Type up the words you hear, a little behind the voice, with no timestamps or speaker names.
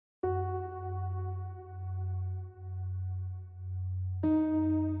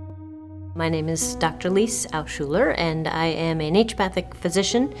My name is Dr. Lise Alschuler, and I am a naturopathic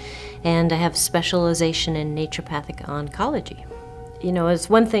physician, and I have specialization in naturopathic oncology. You know, it's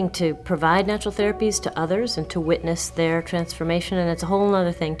one thing to provide natural therapies to others and to witness their transformation, and it's a whole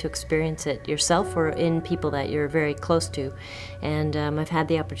other thing to experience it yourself or in people that you're very close to. And I've had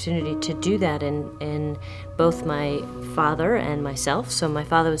the opportunity to do that in both my father and myself. So my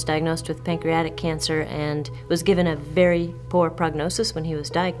father was diagnosed with pancreatic cancer and was given a very poor prognosis when he was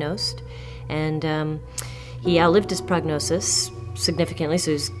diagnosed. And he outlived his prognosis significantly,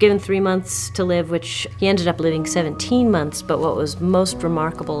 so he was given 3 months to live, which he ended up living 17 months, but what was most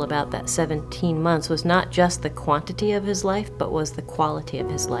remarkable about that 17 months was not just the quantity of his life, but was the quality of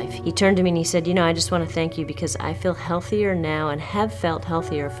his life. He turned to me and he said, "You know, I just want to thank you because I feel healthier now and have felt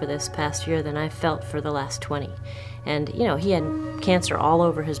healthier for this past year than I've felt for the last 20. And, you know, he had cancer all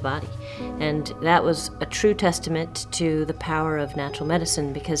over his body. And that was a true testament to the power of natural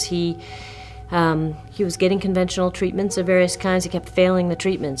medicine because he was getting conventional treatments of various kinds. He kept failing the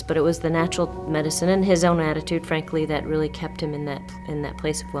treatments, but it was the natural medicine and his own attitude, frankly, that really kept him in that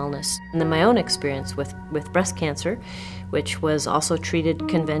place of wellness. And then my own experience with breast cancer, which was also treated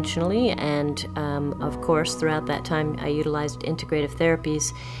conventionally, and of course, throughout that time, I utilized integrative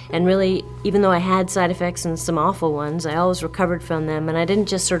therapies. And really, even though I had side effects and some awful ones, I always recovered from them. And I didn't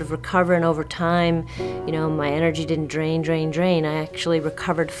just sort of recover, and over time, you know, my energy didn't drain. I actually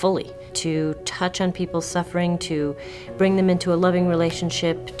recovered fully to touch on people's suffering, to bring them into a loving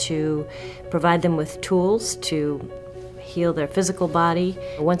relationship, to provide them with tools to heal their physical body.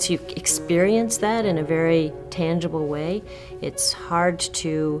 Once you experience that in a very tangible way, it's hard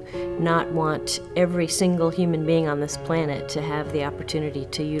to not want every single human being on this planet to have the opportunity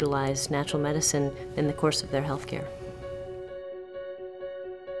to utilize natural medicine in the course of their health care.